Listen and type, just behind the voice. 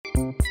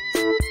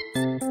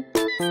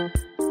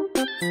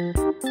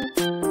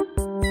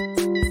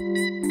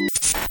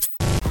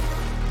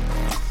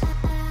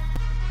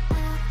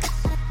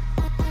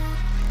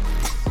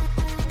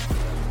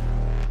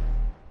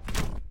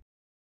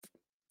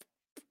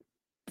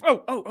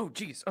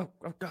Geez. Oh,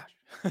 gosh.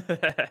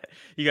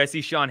 You guys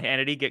see Sean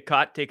Hannity get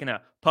caught taking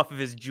a puff of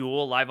his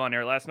Juul live on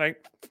air last night?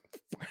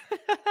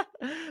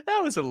 That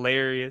was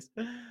hilarious.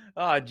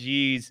 Oh,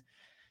 geez.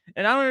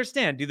 And I don't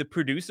understand. Do the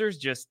producers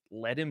just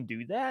let him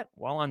do that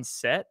while on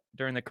set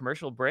during the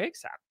commercial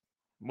breaks?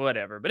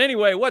 Whatever. But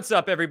anyway, what's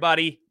up,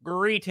 everybody?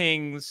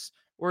 Greetings.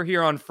 We're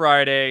here on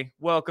Friday.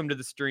 Welcome to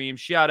the stream.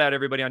 Shout out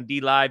everybody on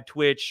D Live,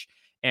 Twitch,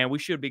 and we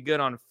should be good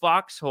on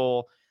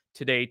Foxhole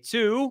today,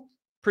 too.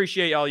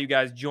 Appreciate all you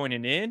guys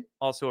joining in.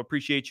 Also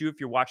appreciate you if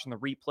you're watching the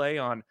replay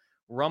on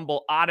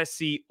Rumble,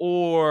 Odyssey,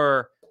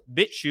 or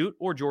BitChute,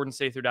 or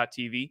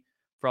JordanSather.tv.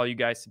 For all you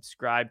guys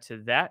subscribe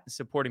to that and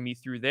supporting me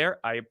through there,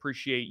 I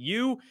appreciate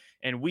you.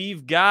 And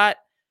we've got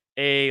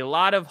a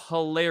lot of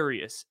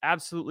hilarious,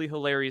 absolutely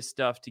hilarious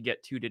stuff to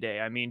get to today.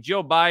 I mean,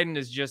 Joe Biden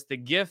is just the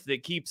gift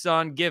that keeps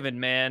on giving,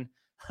 man.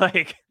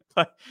 Like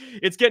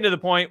it's getting to the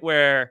point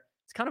where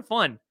it's kind of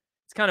fun.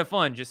 It's kind of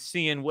fun just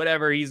seeing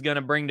whatever he's going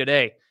to bring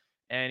today.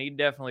 And he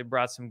definitely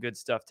brought some good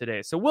stuff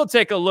today. So we'll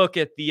take a look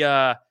at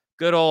the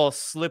good old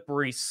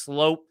slippery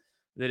slope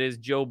that is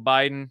Joe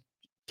Biden.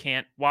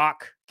 Can't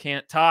walk,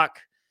 can't talk.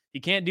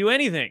 He can't do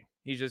anything.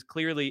 He's just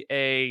clearly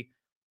a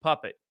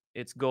puppet.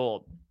 It's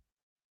gold.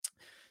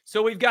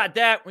 So we've got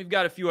that. We've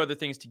got a few other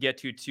things to get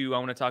to, too. I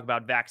want to talk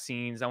about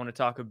vaccines. I want to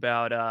talk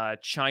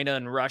about China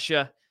and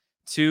Russia,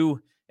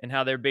 too, and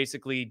how they're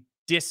basically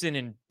dissing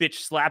and bitch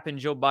slapping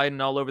Joe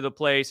Biden all over the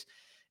place.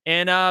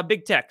 And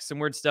big tech, some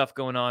weird stuff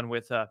going on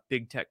with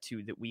big tech,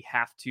 too, that we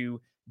have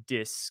to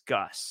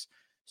discuss.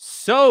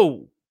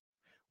 So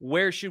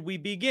where should we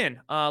begin?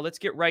 Let's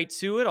get right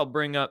to it. I'll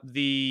bring up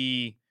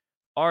the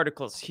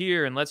articles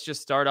here, and let's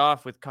just start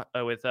off with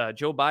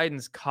Joe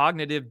Biden's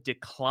cognitive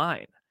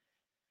decline.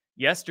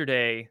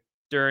 Yesterday,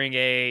 during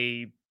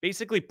a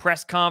basically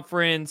press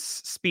conference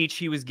speech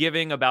he was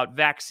giving about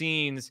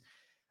vaccines,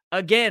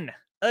 again,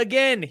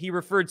 he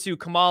referred to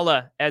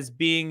Kamala as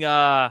being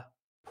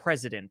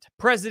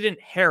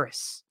President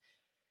Harris.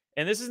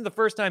 And this isn't the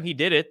first time he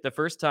did it. The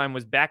first time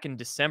was back in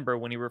December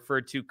when he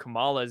referred to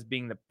Kamala as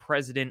being the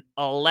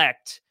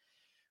president-elect,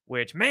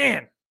 which,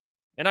 man,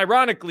 and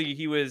ironically,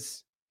 he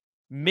was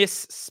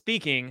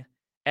misspeaking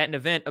at an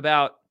event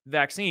about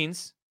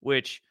vaccines,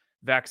 which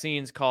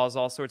vaccines cause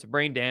all sorts of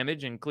brain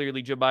damage, and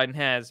clearly Joe Biden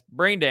has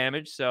brain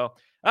damage. So,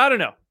 I don't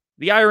know.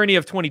 The irony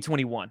of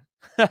 2021.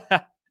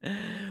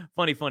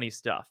 Funny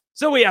stuff.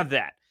 So we have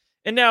that.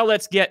 And now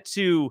let's get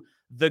to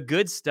the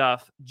good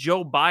stuff.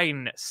 Joe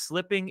Biden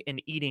slipping and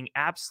eating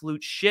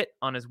absolute shit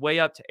on his way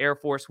up to Air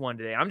Force One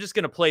today. I'm just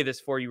going to play this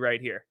for you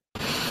right here.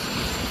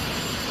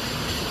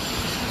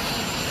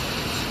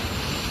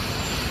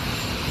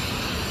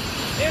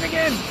 And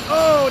again,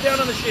 down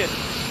on the shit.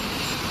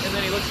 And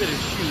then he looks at his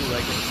shoe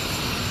like,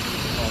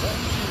 that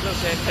shoe's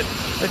okay.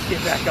 Let's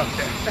get back up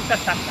there.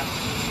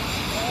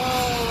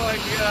 Oh my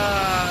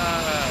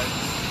God.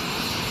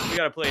 We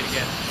got to play it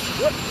again.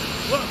 Whoop.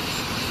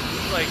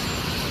 He's like,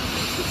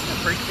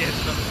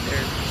 breakdancing up the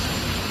stairs.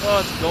 Oh,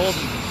 it's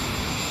golden.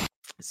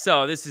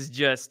 So this is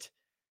just,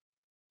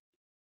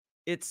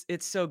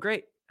 it's so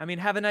great. I mean,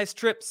 have a nice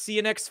trip. See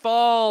you next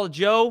fall,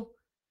 Joe.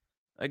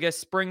 I guess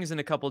spring's in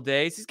a couple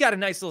days. He's got a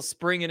nice little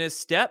spring in his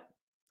step,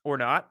 or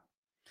not.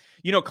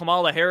 You know,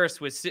 Kamala Harris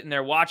was sitting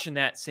there watching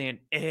that saying,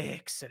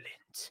 excellent,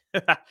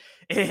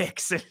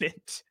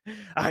 excellent.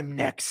 I'm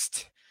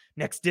next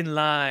in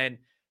line.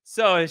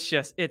 So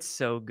it's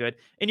so good.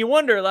 And you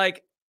wonder,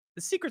 like,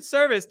 the Secret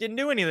Service didn't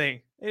do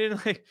anything. They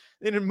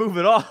didn't move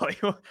at all.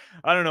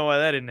 I don't know why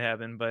that didn't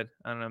happen, but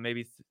I don't know.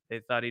 Maybe they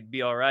thought he'd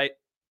be all right.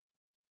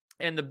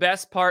 And the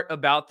best part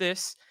about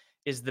this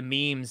is the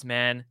memes,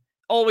 man.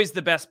 Always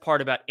the best part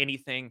about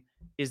anything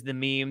is the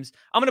memes.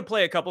 I'm going to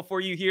play a couple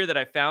for you here that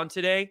I found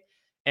today.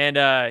 And,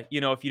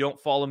 if you don't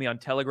follow me on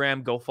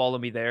Telegram, go follow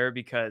me there,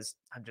 because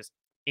I'm just,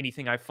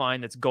 anything I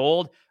find that's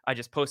gold, I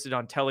just post it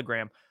on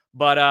Telegram.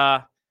 But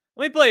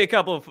let me play a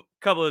couple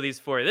of these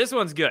for you. This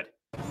one's good.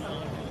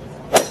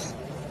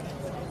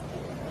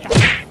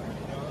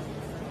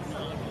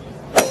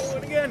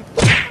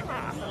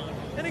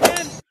 And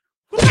again.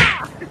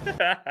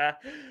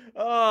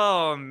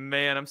 Oh,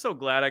 man. I'm so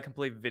glad I can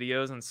play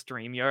videos on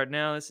StreamYard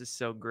now. This is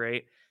so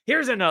great.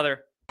 Here's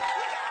another.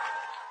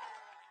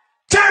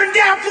 Turn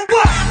down for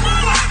what?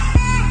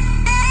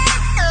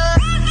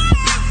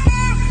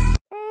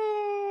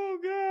 Oh,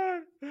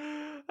 God.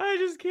 I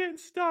just can't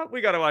stop.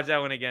 We got to watch that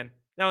one again.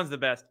 That one's the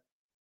best.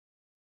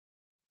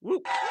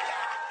 Whoop.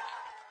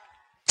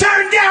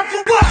 Turn down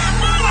for what?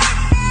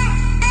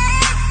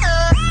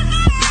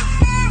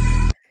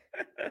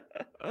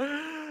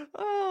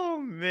 Oh,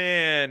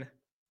 man.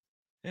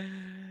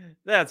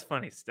 That's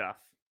funny stuff.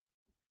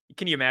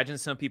 Can you imagine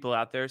some people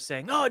out there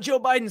saying, oh, Joe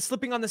Biden's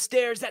slipping on the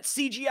stairs. That's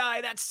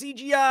CGI. That's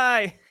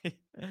CGI.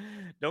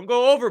 Don't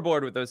go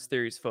overboard with those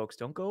theories, folks.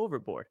 Don't go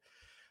overboard.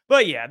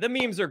 But yeah, the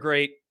memes are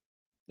great.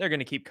 They're going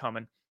to keep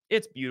coming.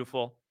 It's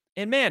beautiful.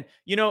 And man,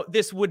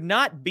 this would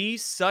not be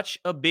such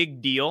a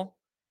big deal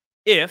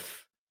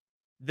if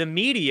the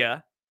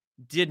media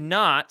did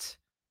not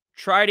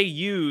try to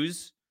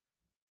use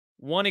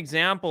one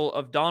example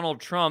of Donald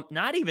Trump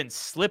not even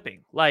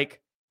slipping.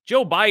 Like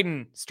Joe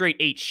Biden straight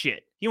ate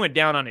shit. He went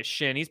down on his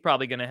shin. He's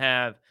probably going to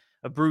have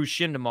a bruised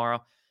shin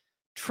tomorrow.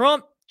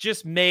 Trump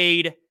just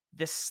made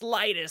the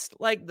slightest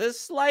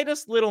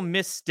little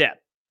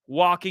misstep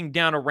walking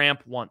down a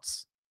ramp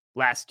once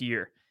last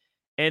year.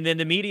 And then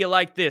the media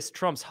like this,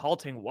 Trump's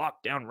halting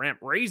walk down ramp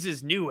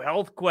raises new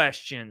health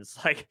questions.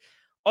 Like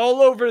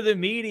all over the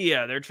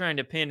media, they're trying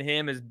to pin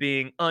him as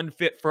being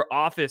unfit for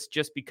office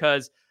just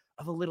because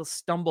of a little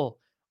stumble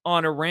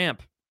on a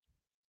ramp.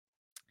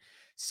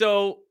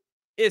 So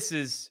this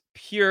is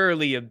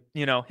purely,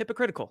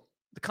 hypocritical.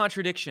 The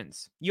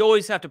contradictions. You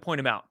always have to point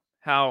them out,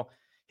 how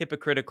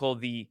hypocritical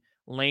the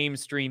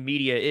lamestream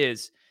media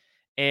is.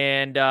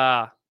 And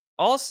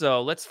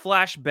also, let's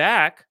flash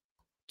back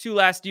to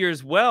last year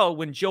as well,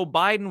 when Joe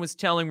Biden was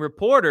telling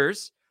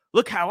reporters,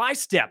 look how I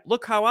step,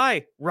 look how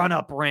I run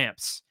up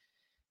ramps.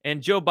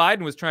 And Joe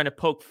Biden was trying to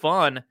poke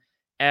fun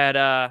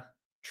at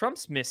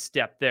Trump's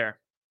misstep there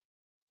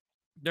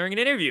during an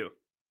interview.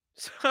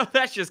 So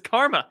that's just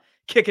karma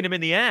kicking him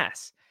in the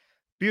ass.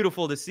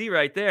 Beautiful to see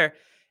right there.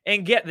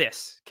 And get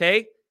this,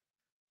 okay?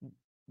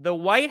 The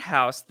White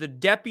House, the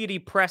deputy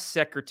press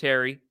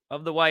secretary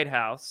of the White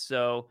House,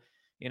 so,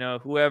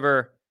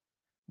 whoever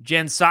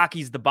Jen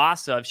Psaki's the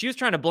boss of, she was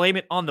trying to blame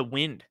it on the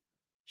wind.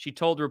 She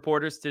told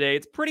reporters today,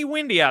 it's pretty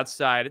windy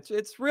outside.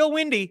 It's real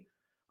windy.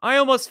 I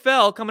almost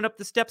fell coming up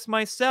the steps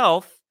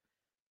myself.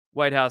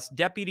 White House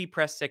Deputy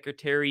Press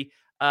Secretary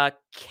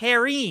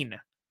Karine.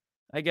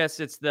 I guess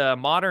it's the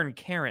modern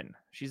Karen.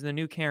 She's the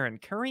new Karen.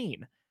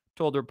 Karine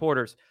told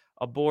reporters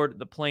aboard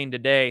the plane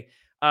today.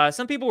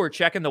 Some people were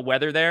checking the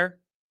weather there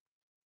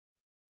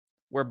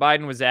where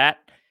Biden was at,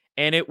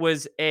 and it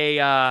was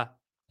a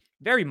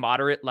very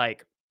moderate,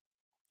 like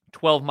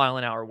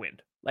 12-mile-an-hour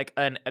wind, like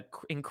an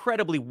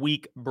incredibly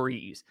weak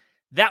breeze.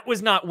 That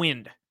was not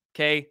wind,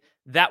 okay?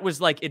 That was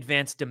like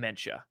advanced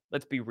dementia.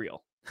 Let's be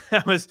real.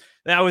 That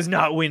was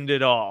not wind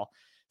at all.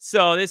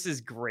 So this is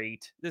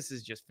great. This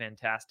is just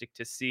fantastic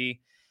to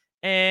see.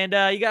 And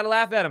you got to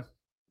laugh at him.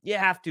 You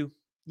have to.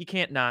 You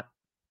can't not.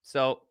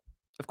 So,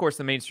 of course,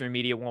 the mainstream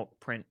media won't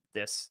print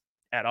this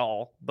at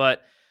all.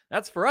 But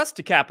that's for us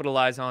to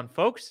capitalize on,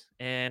 folks.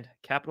 And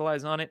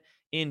capitalize on it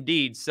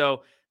indeed.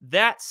 So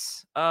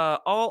that's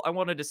all I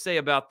wanted to say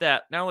about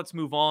that. Now let's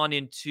move on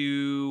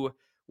into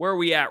where are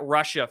we at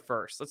Russia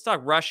first. Let's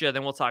talk Russia,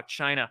 then we'll talk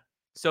China.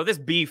 So this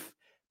beef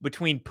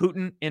between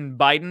Putin and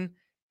Biden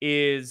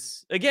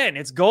is, again,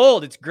 it's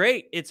gold. It's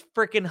great. It's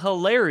freaking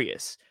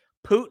hilarious.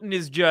 Putin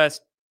is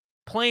just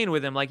playing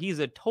with him like he's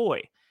a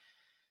toy.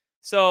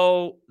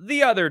 So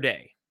the other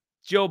day,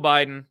 Joe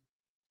Biden,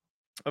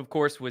 of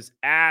course, was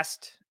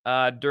asked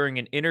during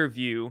an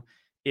interview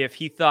if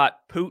he thought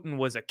Putin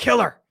was a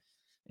killer.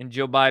 And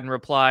Joe Biden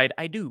replied,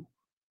 I do.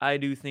 I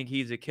do think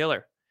he's a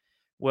killer.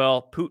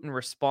 Well, Putin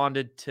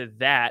responded to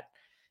that.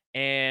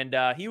 And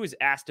he was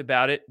asked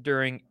about it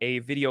during a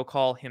video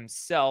call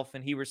himself.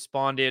 And he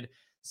responded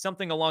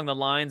something along the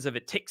lines of,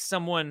 it takes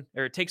one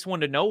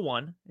to know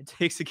one. It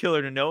takes a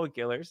killer to know a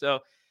killer. So,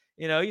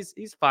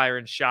 he's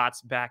firing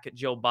shots back at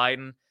Joe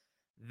Biden.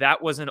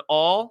 That wasn't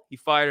all. He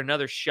fired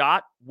another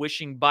shot,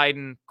 wishing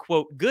Biden,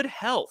 quote, good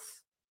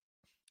health.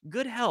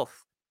 Good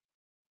health.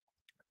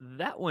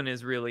 That one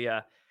is really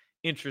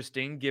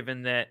interesting,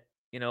 given that,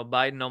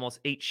 Biden almost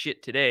ate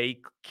shit today.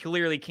 He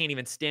clearly can't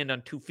even stand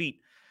on 2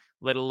 feet,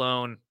 let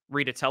alone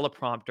read a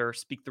teleprompter,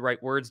 speak the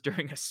right words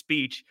during a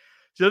speech.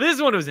 So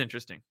this one was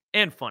interesting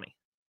and funny.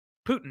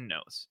 Putin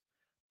knows.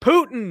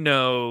 Putin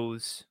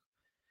knows.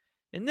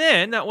 And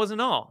then that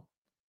wasn't all.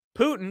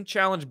 Putin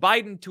challenged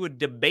Biden to a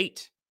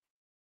debate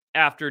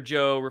after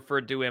Joe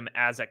referred to him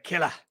as a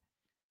killer.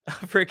 A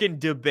freaking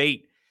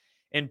debate.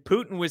 And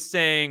Putin was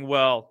saying,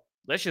 well,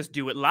 let's just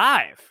do it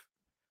live.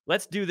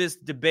 Let's do this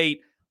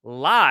debate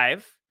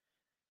live,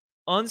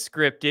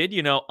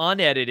 unscripted,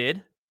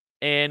 unedited,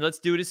 and let's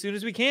do it as soon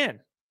as we can.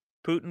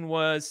 Putin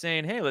was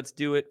saying, hey, let's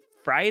do it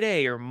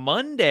Friday or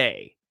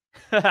Monday.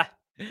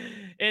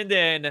 And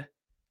then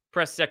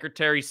Press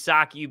Secretary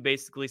Psaki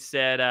basically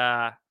said,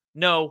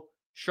 no,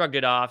 shrugged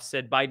it off,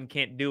 said Biden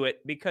can't do it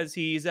because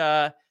he's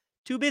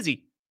too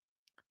busy.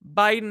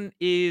 Biden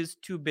is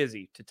too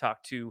busy to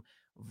talk to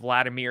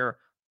Vladimir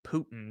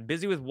Putin.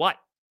 Busy with what?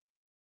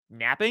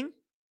 Napping?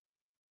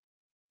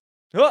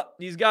 Oh,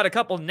 he's got a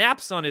couple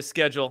naps on his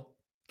schedule.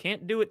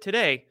 Can't do it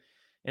today.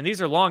 And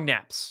these are long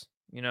naps.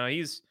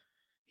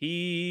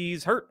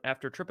 He's hurt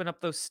after tripping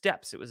up those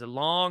steps. It was a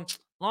long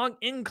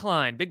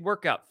incline, big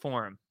workout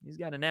for him. He's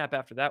got a nap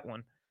after that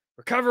one.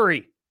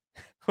 Recovery.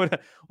 What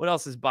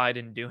else is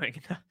Biden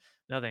doing?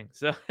 Nothing.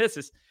 So this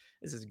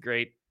is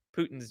great.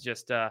 Putin's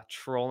just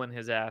trolling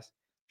his ass.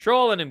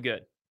 Trolling him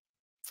good.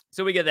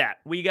 So we get that.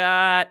 We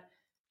got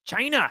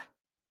China.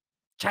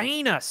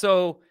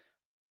 So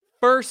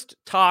first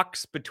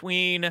talks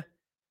between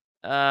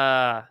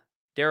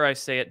dare I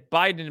say it,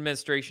 Biden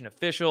administration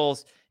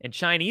officials and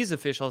Chinese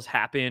officials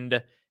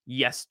happened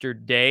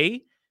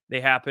yesterday.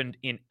 They happened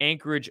in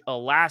Anchorage,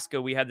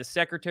 Alaska. We had the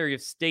Secretary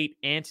of State,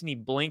 Antony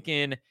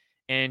Blinken,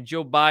 and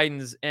Joe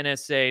Biden's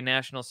NSA,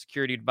 National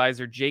Security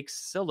Advisor, Jake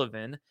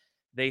Sullivan.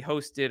 They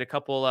hosted a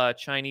couple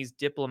Chinese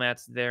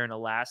diplomats there in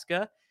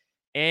Alaska,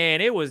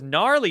 and it was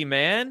gnarly,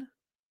 man.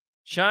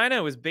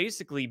 China was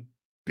basically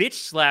bitch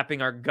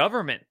slapping our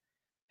government.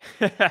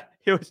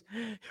 It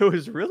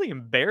was really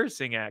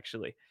embarrassing,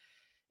 actually.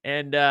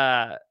 And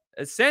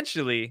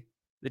essentially,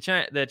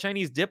 the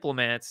Chinese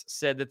diplomats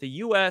said that the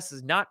U.S.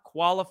 is not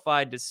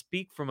qualified to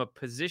speak from a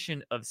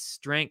position of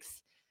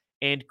strength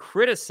and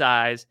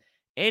criticize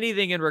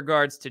anything in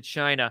regards to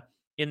China.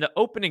 In the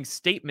opening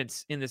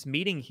statements in this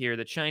meeting here,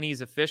 the Chinese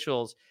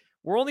officials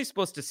were only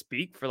supposed to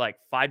speak for like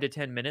 5 to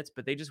 10 minutes,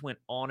 but they just went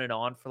on and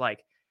on for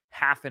like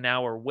half an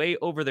hour, way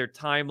over their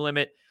time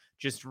limit,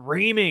 just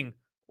reaming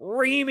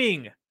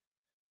the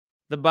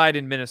Biden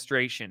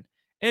administration.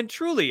 And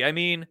truly, I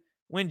mean,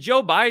 when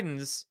Joe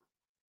Biden's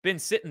been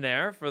sitting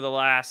there for the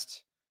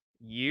last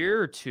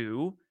year or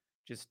two,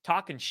 just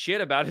talking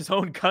shit about his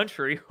own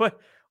country,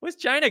 what's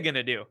China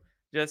gonna do?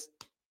 Just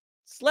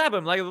slap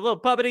him like the little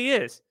puppet he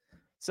is.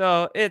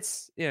 So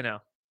it's,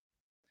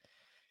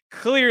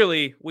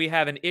 clearly we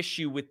have an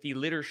issue with the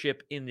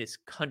leadership in this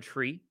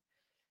country.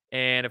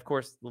 And of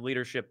course, the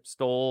leadership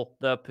stole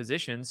the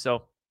position.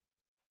 So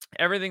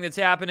everything that's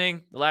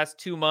happening the last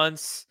 2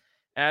 months,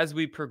 as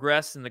we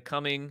progress in the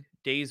coming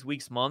days,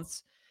 weeks,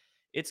 months,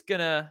 it's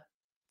gonna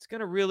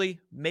really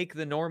make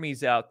the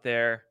normies out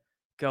there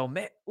go,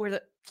 man, were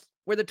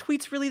the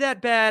tweets really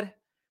that bad?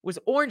 Was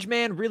Orange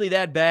Man really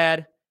that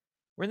bad?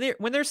 When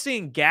they're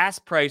seeing gas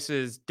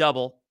prices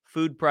double,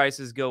 food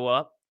prices go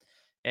up,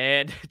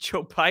 and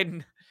Joe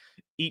Biden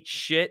eat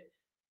shit,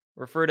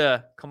 refer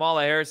to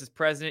Kamala Harris as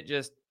president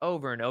just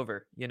over and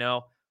over,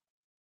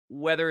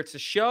 whether it's a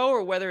show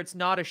or whether it's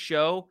not a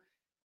show,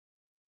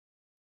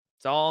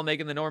 it's all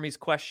making the normies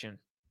question,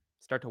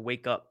 start to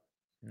wake up.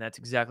 And that's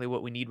exactly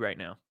what we need right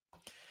now.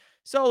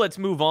 So let's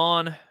move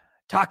on,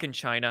 talking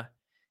China,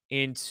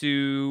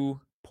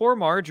 into poor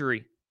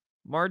Marjorie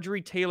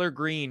Taylor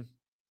Greene.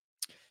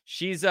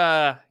 She's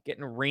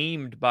getting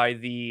reamed by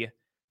the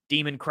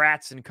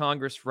Democrats in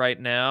Congress right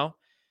now.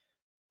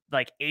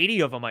 Like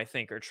 80 of them, I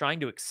think, are trying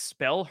to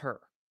expel her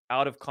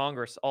out of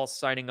Congress, all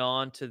signing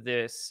on to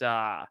this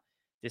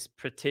this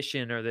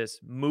petition or this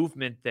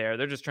movement there.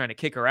 They're just trying to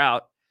kick her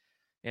out,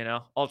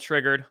 all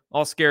triggered,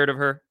 all scared of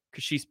her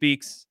because she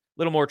speaks a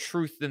little more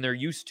truth than they're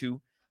used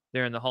to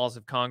there in the halls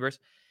of Congress.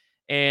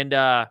 And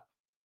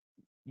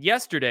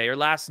yesterday or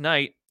last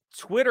night,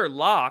 Twitter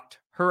locked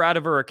her out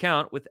of her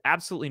account with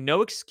absolutely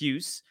no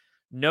excuse,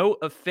 no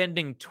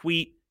offending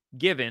tweet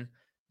given.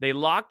 They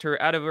locked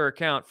her out of her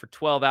account for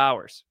 12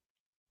 hours.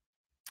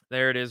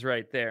 There it is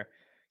right there.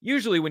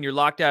 Usually when you're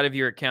locked out of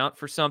your account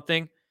for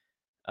something,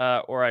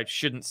 or I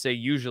shouldn't say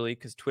usually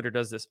because Twitter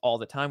does this all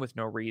the time with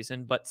no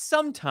reason, but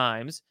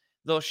sometimes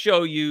they'll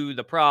show you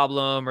the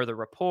problem or the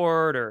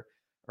report or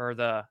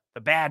the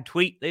bad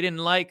tweet they didn't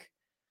like.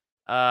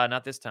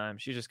 Not this time.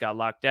 She just got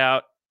locked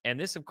out. And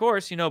this, of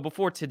course,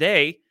 before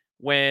today,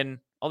 when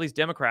all these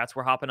Democrats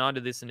were hopping onto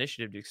this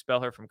initiative to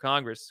expel her from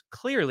Congress,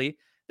 clearly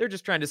they're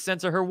just trying to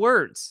censor her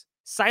words,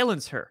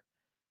 silence her.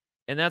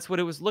 And that's what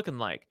it was looking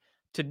like.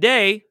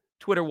 Today,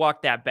 Twitter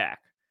walked that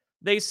back.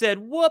 They said,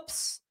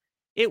 whoops,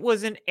 it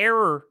was an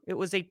error. It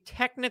was a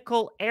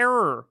technical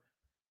error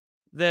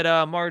that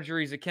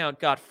Marjorie's account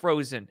got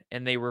frozen,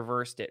 and they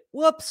reversed it.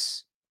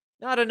 Whoops,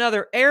 not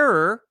another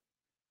error.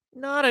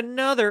 Not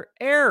another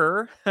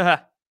error.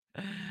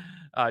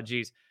 Oh,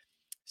 geez.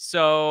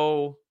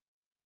 So,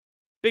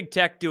 big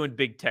tech doing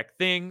big tech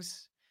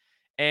things.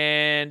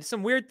 And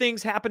some weird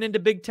things happening to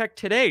big tech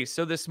today.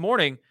 So this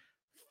morning,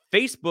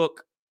 Facebook,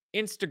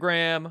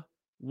 Instagram,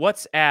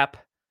 WhatsApp,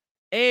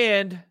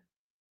 and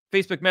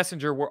Facebook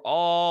Messenger were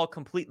all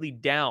completely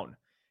down.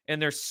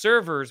 And their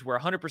servers were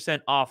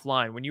 100%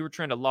 offline. When you were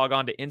trying to log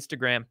on to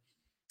Instagram,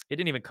 it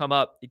didn't even come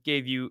up. It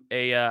gave you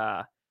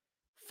a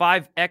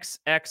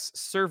 5xx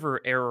server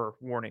error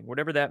warning.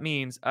 Whatever that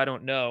means, I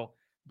don't know.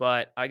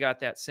 But I got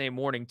that same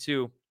warning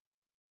too.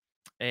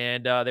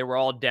 And they were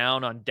all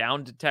down on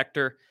Down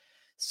Detector.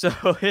 So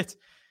it's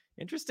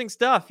interesting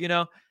stuff,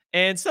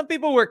 And some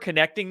people were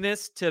connecting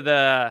this to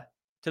the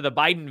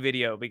Biden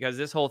video because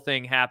this whole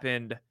thing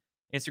happened.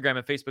 Instagram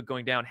and Facebook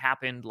going down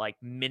happened like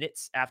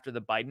minutes after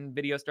the Biden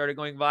video started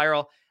going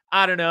viral.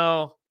 I don't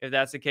know if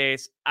that's the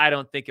case. I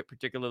don't think it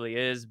particularly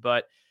is.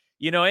 But,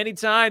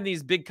 anytime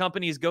these big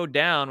companies go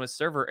down with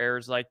server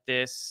errors like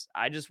this,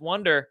 I just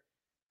wonder.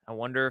 I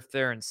wonder if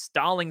they're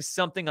installing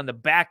something on the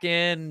back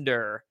end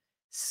or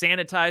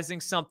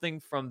sanitizing something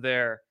from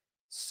their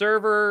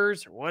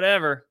servers or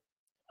whatever.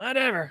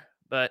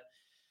 But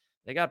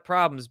they got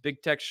problems.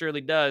 Big tech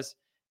surely does.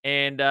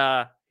 And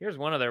here's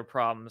one of their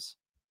problems.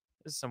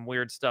 This is some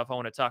weird stuff I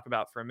want to talk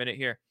about for a minute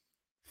here.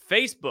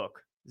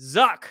 Facebook,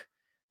 Zuck,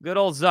 good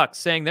old Zuck,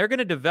 saying they're going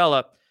to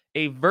develop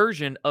a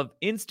version of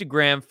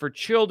Instagram for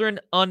children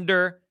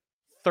under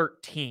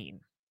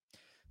 13.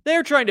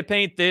 They're trying to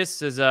paint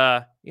this as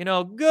a,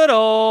 good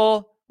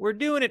ol' we're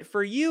doing it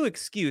for you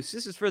excuse.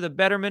 This is for the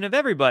betterment of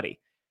everybody.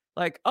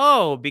 Like,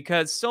 oh,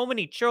 because so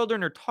many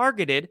children are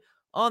targeted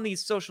on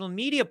these social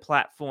media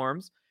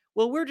platforms,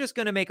 well, we're just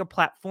going to make a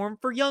platform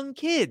for young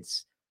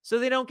kids so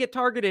they don't get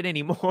targeted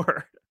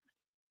anymore.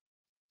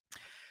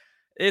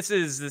 This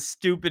is the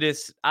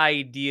stupidest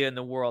idea in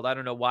the world. I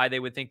don't know why they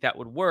would think that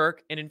would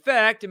work. And in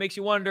fact, it makes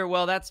you wonder,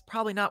 well, that's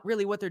probably not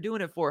really what they're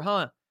doing it for,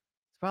 huh?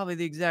 It's probably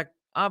the exact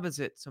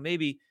opposite. So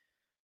maybe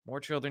more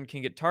children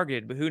can get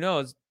targeted, but who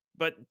knows?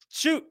 But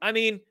shoot, I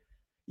mean,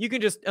 you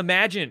can just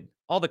imagine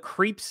all the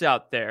creeps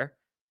out there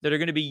that are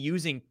going to be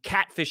using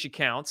catfish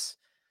accounts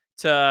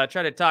to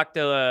try to talk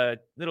to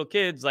little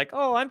kids like,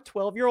 oh, I'm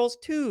 12-year-olds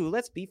too.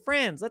 Let's be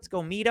friends. Let's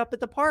go meet up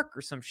at the park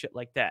or some shit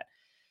like that.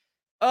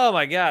 Oh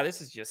my God,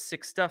 this is just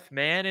sick stuff,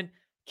 man. And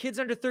kids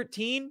under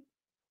 13,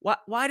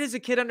 why does a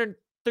kid under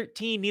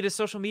 13 need a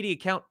social media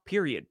account?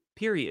 Period.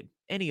 Period.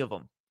 Any of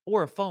them.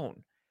 Or a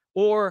phone.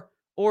 Or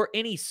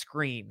any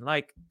screen.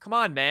 Like, come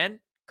on, man.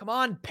 Come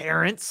on,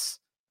 parents.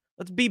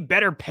 Let's be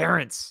better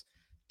parents.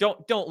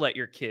 Don't let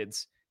your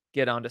kids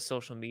get onto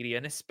social media,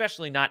 and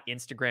especially not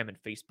Instagram and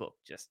Facebook.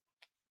 Just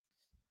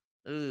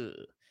ugh.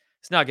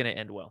 It's not gonna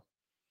end well.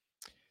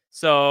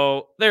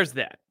 So there's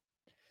that.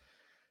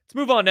 Let's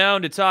move on now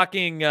into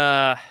talking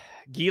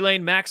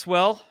Ghislaine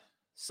Maxwell,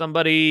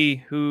 somebody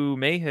who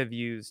may have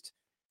used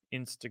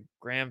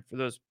Instagram for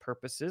those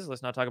purposes.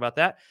 Let's not talk about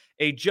that.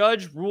 A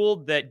judge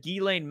ruled that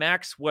Ghislaine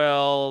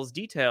Maxwell's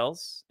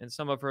details in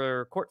some of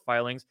her court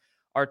filings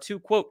are too,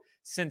 quote,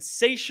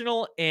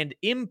 sensational and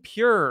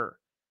impure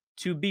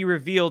to be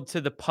revealed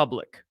to the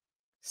public.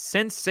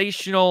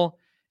 Sensational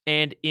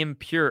and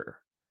impure.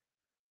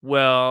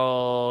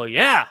 Well,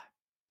 yeah,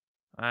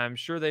 I'm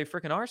sure they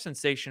freaking are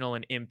sensational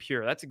and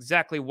impure. That's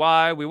exactly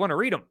why we want to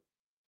read them.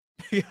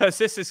 Because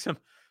this is some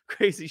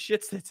crazy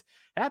shit that's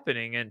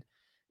happening. And,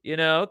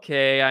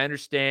 okay, I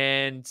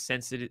understand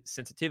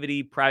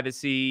sensitivity,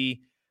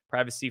 privacy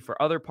for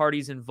other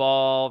parties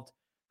involved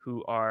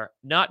who are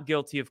not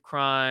guilty of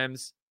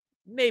crimes.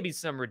 Maybe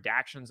some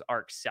redactions are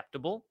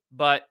acceptable,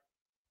 but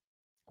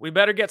we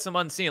better get some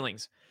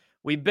unsealings.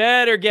 We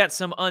better get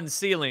some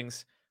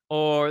unsealings,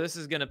 or this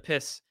is going to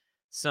piss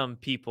some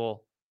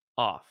people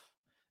off.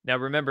 Now,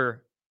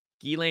 remember,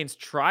 Ghislaine's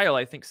trial,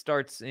 I think,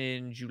 starts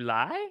in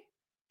July,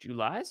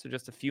 so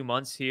just a few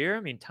months here. I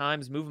mean,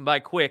 time's moving by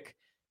quick.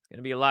 There's going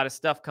to be a lot of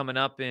stuff coming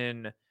up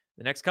in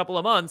the next couple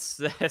of months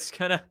that's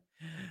gonna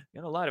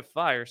light a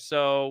fire.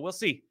 So we'll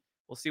see.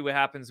 We'll see what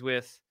happens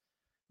with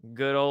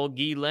good old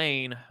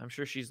Ghislaine. I'm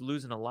sure she's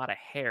losing a lot of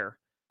hair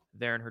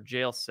there in her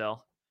jail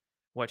cell.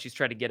 She's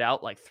tried to get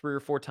out like 3 or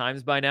 4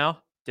 times by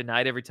now.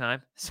 Denied every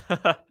time.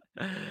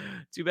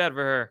 Too bad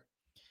for her.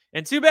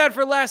 And too bad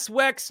for Les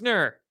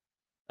Wexner,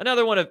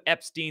 another one of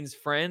Epstein's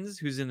friends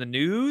who's in the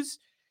news.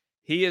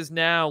 He is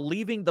now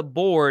leaving the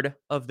board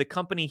of the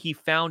company he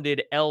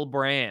founded, L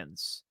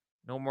Brands.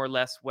 No more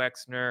Les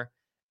Wexner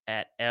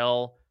at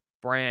L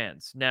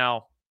Brands.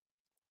 Now,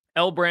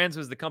 L Brands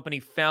was the company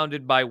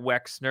founded by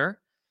Wexner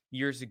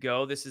years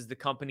ago. This is the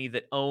company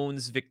that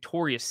owns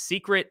Victoria's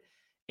Secret,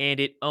 and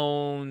it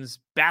owns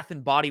Bath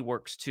and Body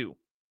Works too.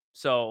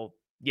 So,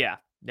 yeah,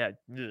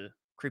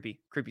 creepy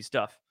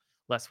stuff.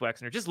 Les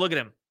Wexner. Just look at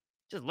him.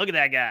 Just look at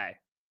that guy.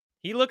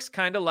 He looks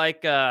kind of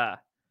like oh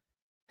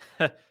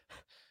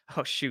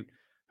shoot.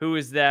 Who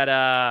is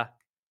that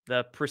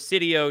the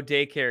Presidio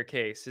daycare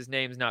case? His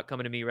name's not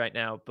coming to me right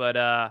now,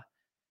 but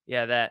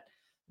yeah,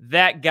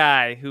 that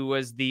guy who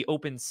was the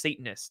open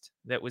Satanist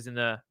that was in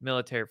the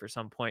military for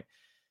some point.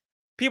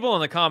 People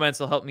in the comments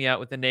will help me out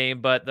with the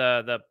name, but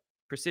the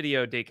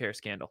Presidio daycare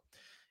scandal.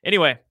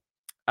 Anyway,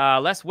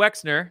 Les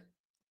Wexner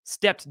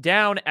stepped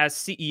down as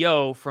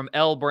CEO from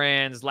L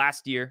Brands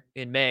last year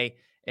in May,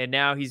 and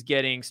now he's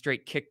getting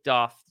straight kicked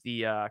off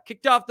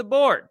the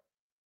board.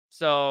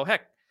 So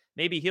heck,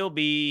 maybe he'll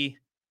be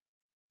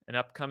an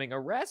upcoming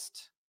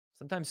arrest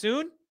sometime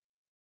soon.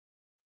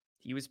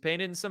 He was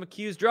painted in some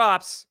accused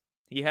drops.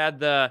 He had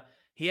the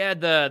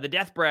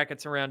death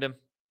brackets around him,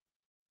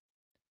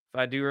 if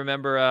I do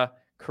remember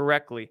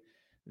correctly.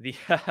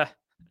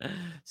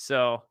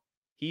 So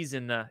he's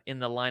in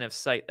the line of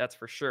sight, that's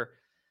for sure.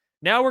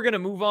 Now we're going to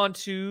move on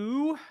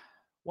to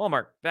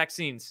Walmart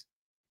vaccines,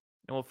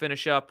 and we'll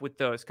finish up with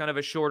those. Kind of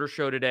a shorter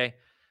show today,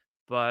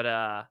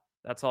 but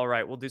that's all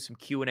right. We'll do some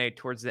Q&A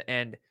towards the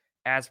end,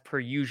 as per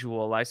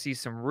usual. I see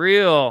some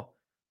real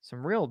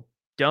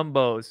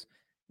dumbos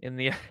in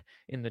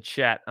the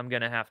chat. I'm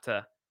going to have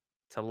to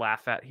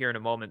laugh at here in a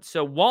moment.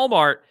 So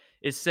Walmart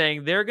is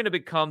saying they're going to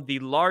become the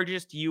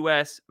largest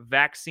U.S.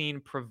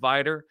 vaccine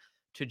provider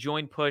to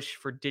join push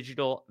for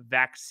digital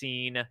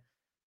vaccine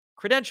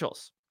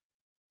credentials.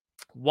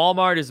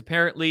 Walmart is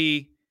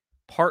apparently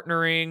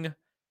partnering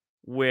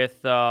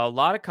with a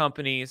lot of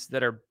companies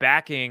that are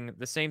backing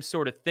the same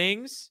sort of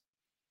things.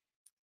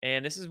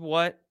 And this is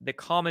what the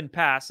Common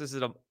Pass, this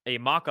is a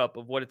mock-up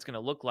of what it's going to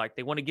look like.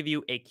 They want to give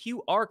you a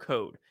QR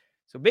code.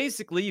 So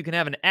basically, you can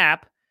have an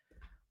app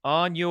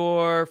on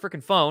your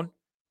freaking phone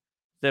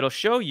that'll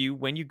show you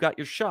when you got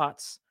your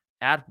shots,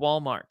 at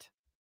Walmart.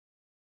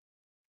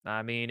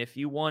 I mean, if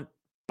you want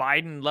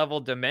Biden level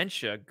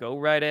dementia, go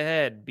right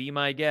ahead. Be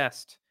my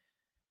guest.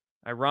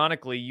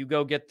 Ironically, you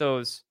go get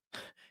those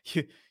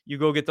you, you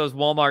go get those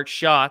Walmart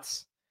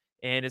shots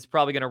and it's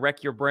probably going to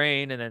wreck your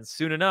brain and then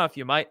soon enough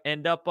you might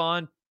end up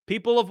on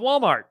People of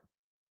Walmart.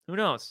 Who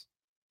knows?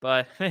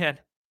 But man,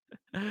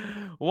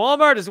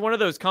 Walmart is one of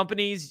those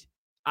companies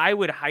I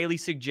would highly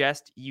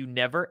suggest you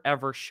never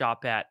ever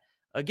shop at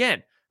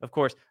again. Of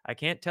course, I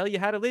can't tell you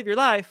how to live your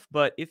life,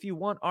 but if you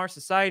want our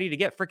society to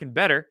get freaking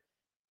better,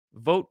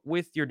 vote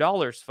with your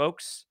dollars,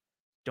 folks.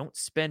 Don't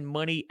spend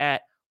money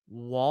at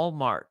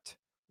Walmart.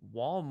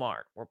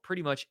 Walmart, where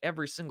pretty much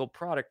every single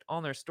product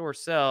on their store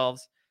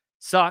shelves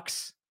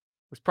sucks,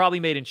 was probably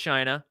made in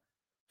China,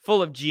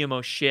 full of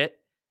GMO shit.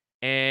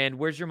 And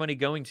where's your money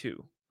going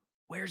to?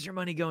 Where's your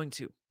money going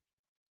to?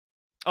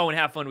 Oh, and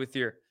have fun with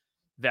your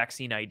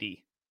vaccine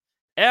ID.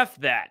 F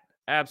that.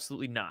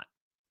 Absolutely not.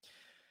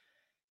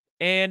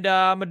 And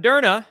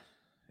Moderna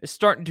is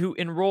starting to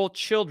enroll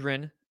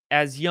children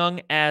as young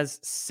as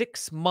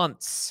 6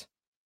 months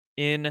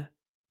in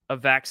a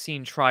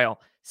vaccine trial.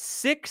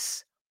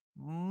 6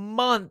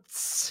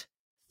 months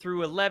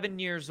through 11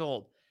 years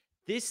old.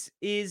 This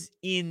is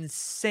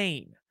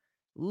insane.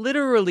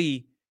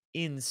 Literally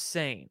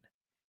insane.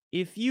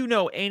 If you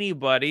know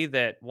anybody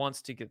that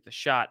wants to get the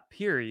shot,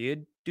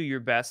 period, do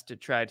your best to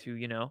try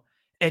to,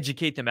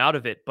 educate them out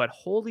of it. But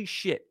holy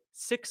shit,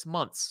 6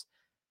 months.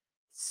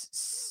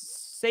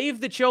 Save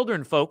the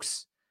children,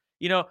 folks.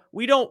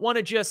 We don't want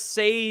to just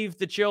save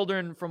the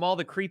children from all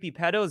the creepy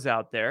pedos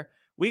out there.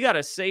 We got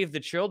to save the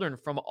children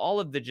from all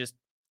of the just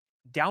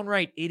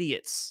downright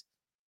idiots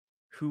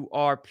who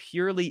are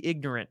purely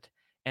ignorant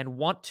and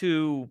want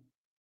to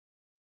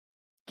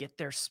get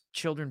their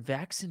children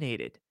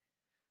vaccinated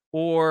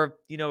or,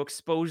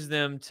 expose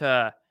them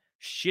to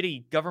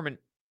shitty government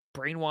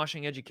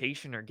brainwashing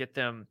education or get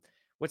them,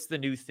 what's the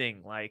new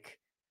thing? Like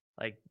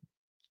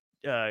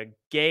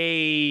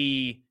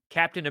gay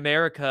Captain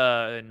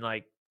America and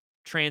like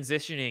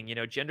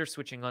transitioning, gender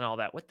switching and all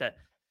that.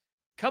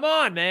 Come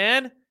on,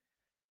 man.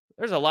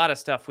 There's a lot of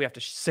stuff we have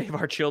to save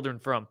our children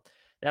from.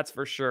 That's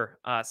for sure.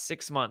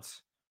 6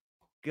 months.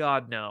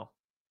 God, no.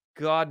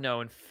 God,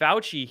 no. And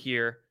Fauci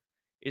here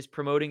is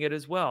promoting it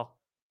as well.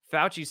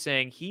 Fauci's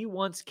saying he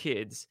wants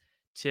kids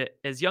to,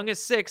 as young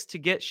as 6, to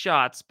get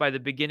shots by the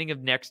beginning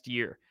of next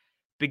year.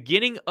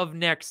 Beginning of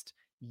next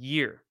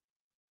year.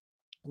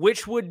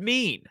 Which would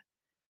mean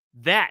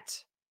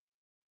that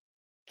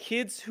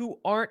kids who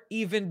aren't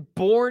even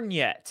born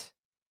yet,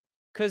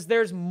 because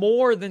there's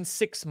more than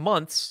 6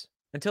 months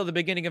until the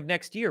beginning of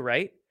next year,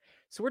 right?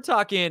 So we're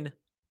talking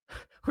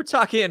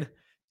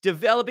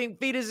developing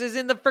fetuses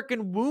in the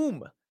freaking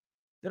womb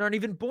that aren't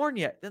even born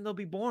yet. Then they'll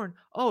be born.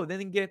 Oh,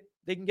 then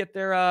they can get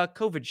their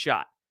COVID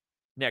shot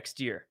next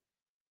year.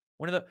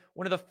 One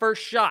of the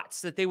first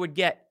shots that they would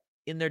get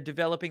in their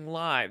developing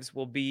lives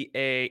will be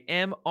a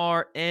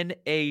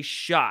mRNA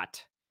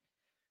shot.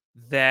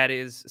 That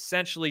is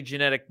essentially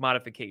genetic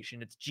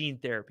modification. It's gene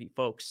therapy,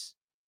 folks.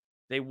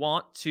 They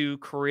want to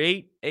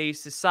create a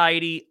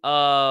society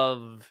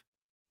of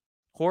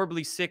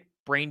horribly sick,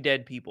 brain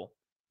dead people.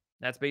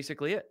 That's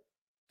basically it.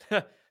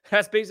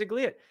 That's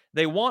basically it.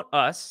 They want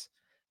us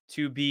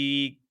to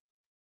be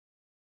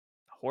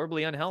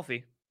horribly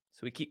unhealthy. So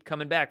we keep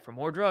coming back for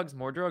more drugs,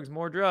 more drugs,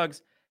 more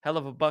drugs. Hell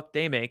of a buck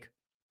they make.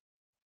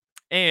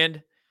 And,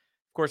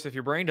 of course, if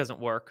your brain doesn't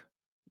work,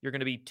 you're going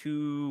to be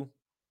too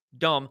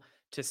dumb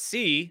to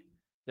see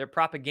their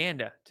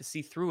propaganda, to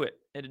see through it,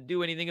 and to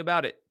do anything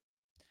about it.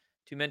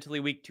 Too mentally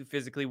weak, too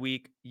physically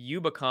weak, you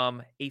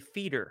become a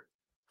feeder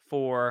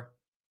for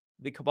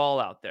the cabal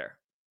out there.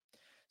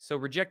 So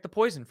reject the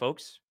poison,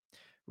 folks.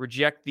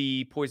 Reject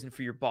the poison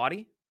for your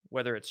body,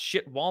 whether it's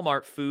shit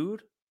Walmart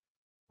food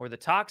or the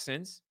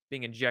toxins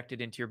being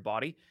injected into your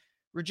body.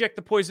 Reject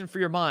the poison for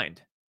your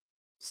mind.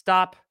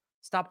 Stop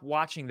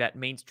watching that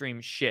mainstream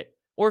shit.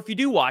 Or if you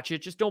do watch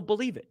it, just don't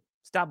believe it.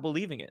 Stop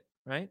believing it,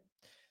 right?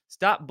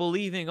 Stop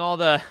believing all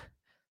the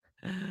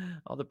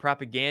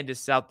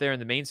propagandists out there in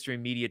the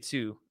mainstream media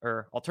too,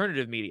 or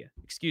alternative media,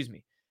 excuse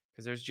me,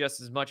 because there's just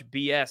as much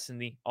BS in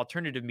the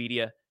alternative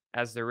media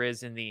as there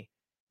is in the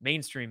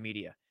mainstream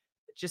media.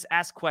 Just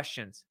ask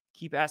questions.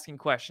 Keep asking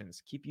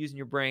questions. Keep using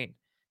your brain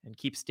and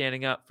keep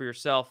standing up for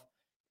yourself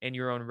and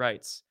your own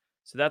rights.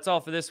 So that's all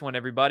for this one,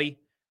 everybody,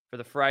 for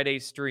the Friday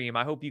stream.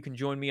 I hope you can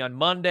join me on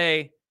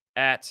Monday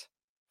at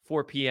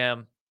 4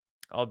 p.m.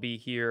 I'll be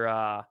here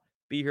on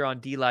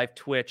DLive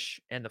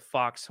Twitch and the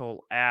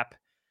Foxhole app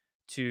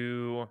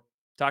to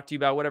talk to you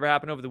about whatever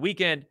happened over the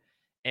weekend.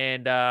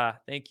 And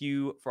thank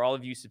you for all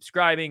of you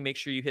subscribing. Make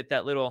sure you hit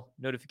that little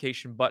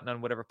notification button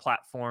on whatever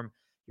platform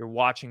you're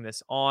watching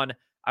this on.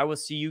 I will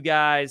see you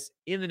guys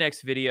in the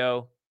next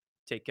video.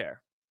 Take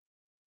care.